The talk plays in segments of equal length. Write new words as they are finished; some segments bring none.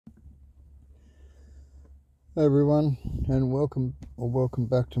Hey everyone, and welcome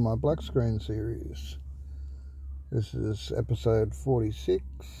back to my black screen series. This is episode 46,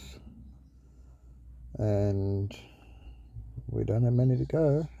 and we don't have many to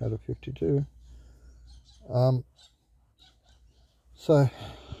go out of 52. So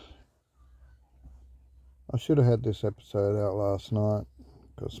I should have had this episode out last night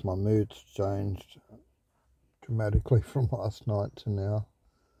because my mood's changed dramatically from last night to now.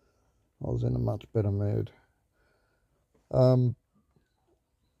 I was in a much better mood.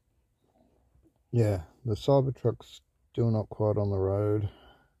 Yeah, the Cybertruck's still not quite on the road.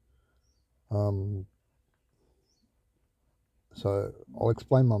 So I'll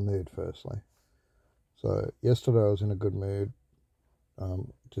explain my mood firstly. So yesterday I was in a good mood.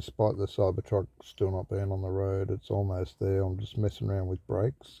 Despite the Cybertruck still not being on the road, it's almost there. I'm just messing around with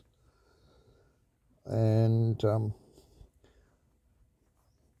brakes. And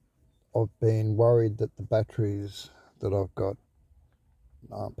I've been worried that the batteries that I've got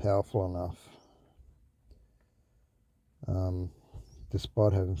aren't powerful enough.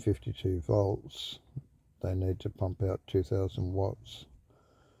 Despite having 52 volts, they need to pump out 2000 watts.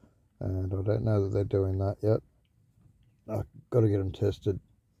 And I don't know that they're doing that yet. I've got to get them tested.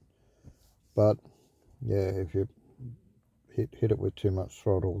 But yeah, if you hit it with too much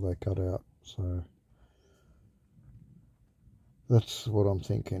throttle, they cut out. So that's what I'm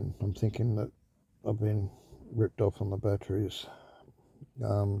thinking. I'm thinking that I've been ripped off on the batteries.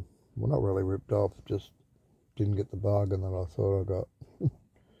 Well, not really ripped off, just didn't get the bargain that I thought I got.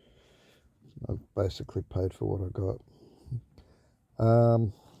 I've basically paid for what I got.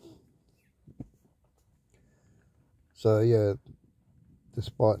 So yeah,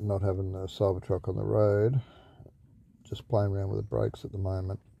 despite not having the Cybertruck on the road, just playing around with the brakes at the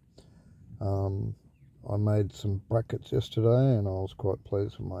moment. I made some brackets yesterday and I was quite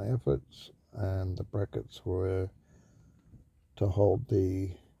pleased with my efforts, and the brackets were to hold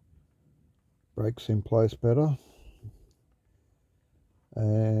the brakes in place better.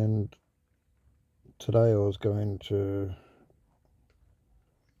 And today I was going to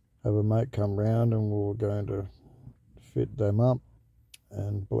have a mate come round and we were going to fit them up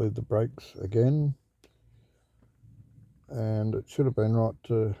and bleed the brakes again. And it should have been right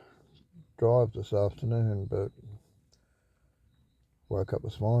to drive this afternoon, but woke up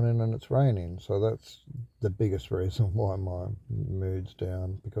this morning and it's raining, so that's the biggest reason why my mood's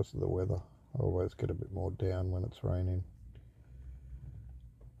down, because of the weather. I always get a bit more down when it's raining.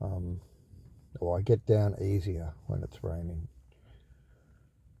 Or I get down easier when it's raining.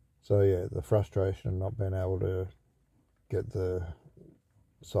 So yeah, the frustration of not being able to get the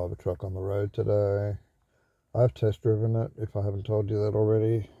Cybertruck on the road today. I've test driven it, if I haven't told you that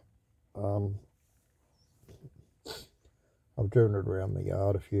already. I've driven it around the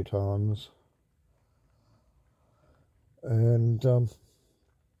yard a few times. And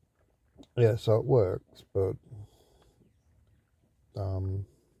yeah, so it works, but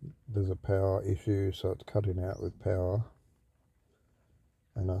there's a power issue, so it's cutting out with power.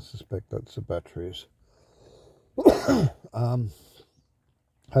 And I suspect that's the batteries.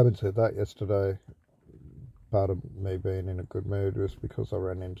 Having said that, yesterday, part of me being in a good mood was because I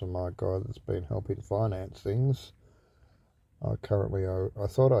ran into my guy that's been helping finance things. I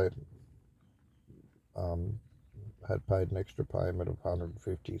thought I had paid an extra payment of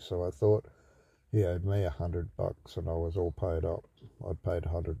 150, so I thought he owed me $100 and I was all paid up. I'd paid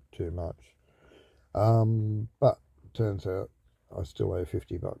 100 too much. But turns out I still owe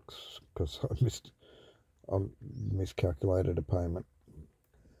 $50 because I miscalculated a payment.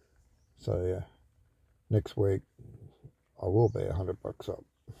 So yeah, next week I will be $100 up.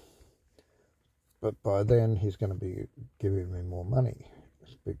 But by then he's going to be giving me more money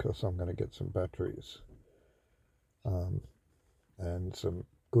because I'm going to get some batteries, and some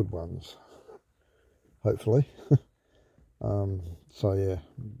good ones, hopefully. So yeah,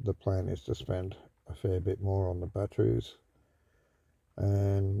 the plan is to spend a fair bit more on the batteries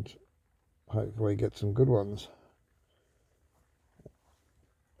and hopefully get some good ones.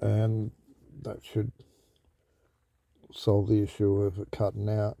 And that should solve the issue of it cutting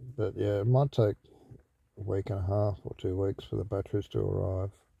out. But yeah, it might take a week and a half or 2 weeks for the batteries to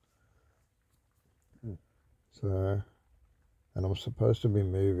arrive. So, and I'm supposed to be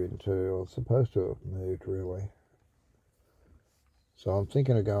moving too. I was supposed to have moved really. So I'm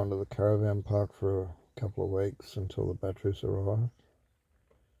thinking of going to the caravan park for a couple of weeks until the batteries arrive.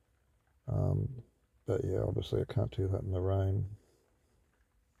 But yeah, obviously I can't do that in the rain.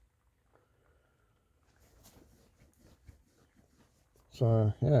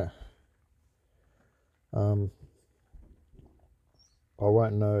 So yeah, I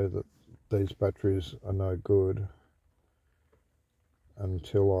won't know that these batteries are no good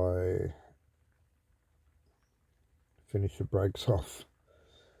until I finish the brakes off,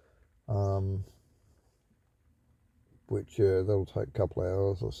 which that'll take a couple of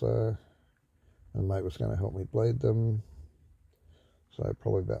hours or so, and mate was going to help me bleed them, so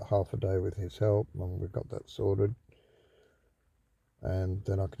probably about half a day with his help, and we've got that sorted. And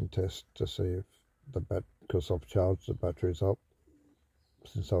then I can test to see if because I've charged the batteries up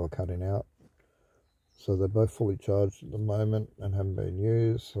since they were cutting out, so they're both fully charged at the moment and haven't been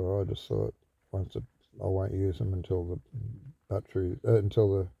used. So I just thought I won't use them until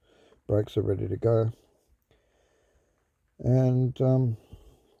the brakes are ready to go. And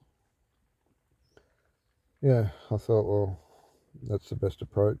yeah, I thought, well, that's the best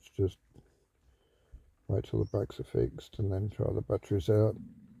approach. Just wait till the brakes are fixed and then try the batteries out,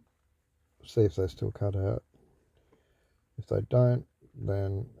 see if they still cut out. If they don't,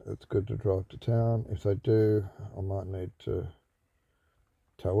 then it's good to drive to town. If they do, I might need to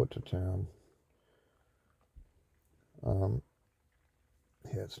tow it to town.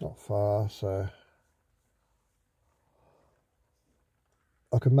 Yeah, it's not far, so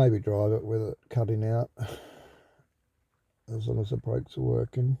I could maybe drive it with it cutting out, as long as the brakes are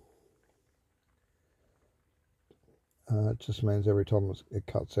working. It just means every time it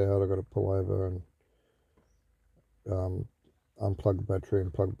cuts out, I've got to pull over and unplug the battery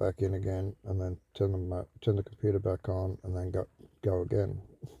and plug it back in again, and then turn the computer back on, and then go again.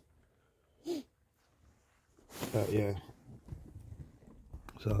 But yeah,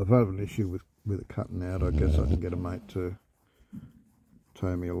 so if I have an issue with it cutting out, I guess I can get a mate to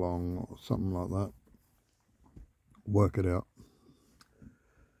tow me along or something like that. Work it out.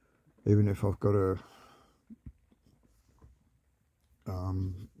 Even if I've got to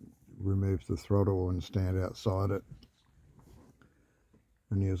remove the throttle and stand outside it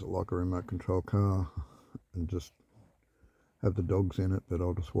and use it like a remote control car and just have the dogs in it, but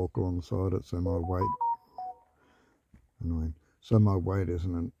I'll just walk alongside it, so my weight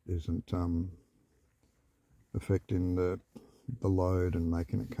isn't affecting the load and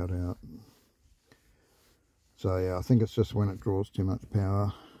making it cut out. So yeah, I think it's just when it draws too much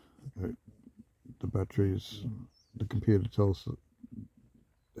power, the computer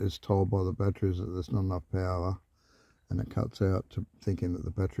is told by the batteries that there's not enough power, and it cuts out to thinking that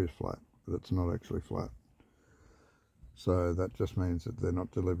the battery is flat, but it's not actually flat. So that just means that they're not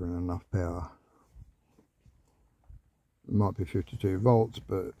delivering enough power. It might be 52 volts,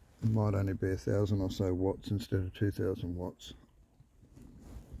 but it might only be 1,000 or so watts instead of 2,000 watts,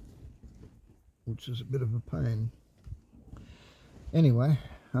 which is a bit of a pain. Anyway,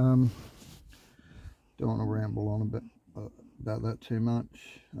 don't want to ramble on a bit about that too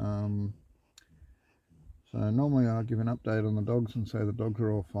much. So normally I give an update on the dogs and say the dogs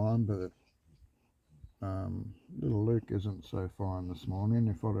are all fine, but little Luke isn't so fine this morning.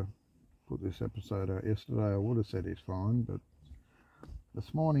 If I'd have put this episode out yesterday, I would have said he's fine, but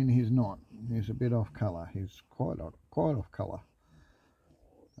this morning he's not. He's a bit off colour. He's quite off colour.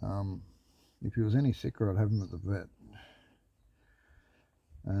 If he was any sicker, I'd have him at the vet.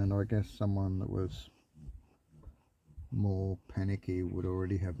 And I guess someone that was more panicky would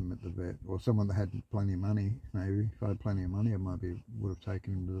already have him at the vet, or someone that had plenty of money. Maybe if I had plenty of money, I maybe would have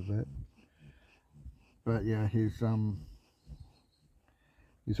taken him to the vet. But yeah, he's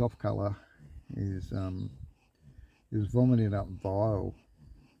off colour. He's vomiting up bile,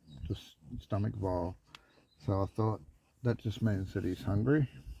 just stomach bile. So I thought that just means that he's hungry.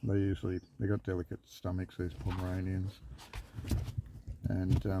 They got delicate stomachs, these Pomeranians.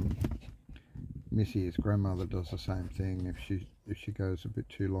 And Missy, his grandmother, does the same thing. If she goes a bit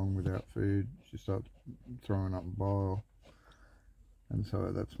too long without food, she starts throwing up bile. And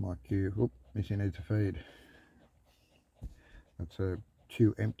so that's my cue. Oop, Missy needs a feed. That's a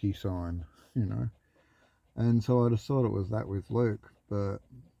chew empty sign, you know. And so I just thought it was that with Luke, but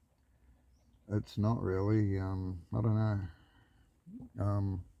it's not really. I don't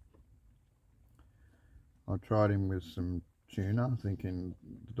know. I tried him with some tuna, thinking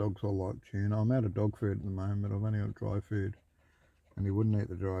the dogs all like tuna. I'm out of dog food at the moment. I've only got dry food, and he wouldn't eat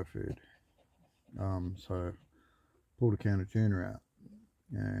the dry food. So pulled a can of tuna out,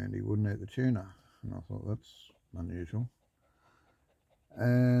 and he wouldn't eat the tuna, and I thought that's unusual.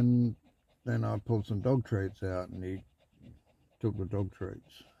 And then I pulled some dog treats out, and he took the dog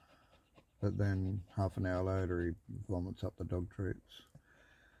treats, but then half an hour later he vomits up the dog treats.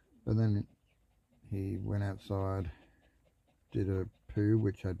 But then he went outside, did a poo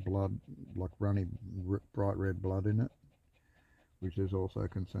which had blood, like runny bright red blood in it, which is also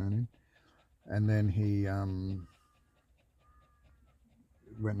concerning. And then he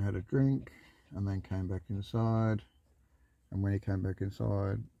went and had a drink, and then came back inside. And when he came back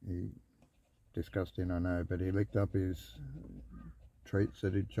inside, he, disgusting I know, but he licked up his treats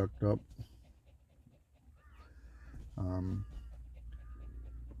that he'd chucked up.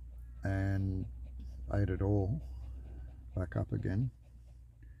 And ate it all back up again.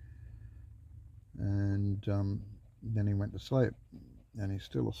 And then he went to sleep, and he's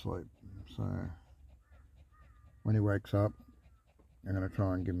still asleep. So when he wakes up, I'm going to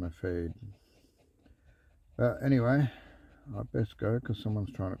try and give him a feed. But anyway, I best go because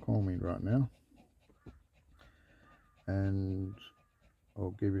someone's trying to call me right now. And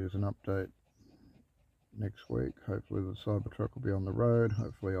I'll give you an update next week. Hopefully the Cybertruck will be on the road.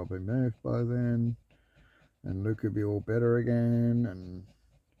 Hopefully I'll be moved by then. And Luke will be all better again. And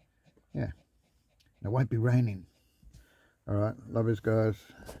yeah, it won't be raining. Alright, love yous guys.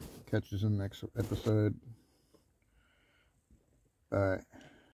 Catch us in the next episode. Bye.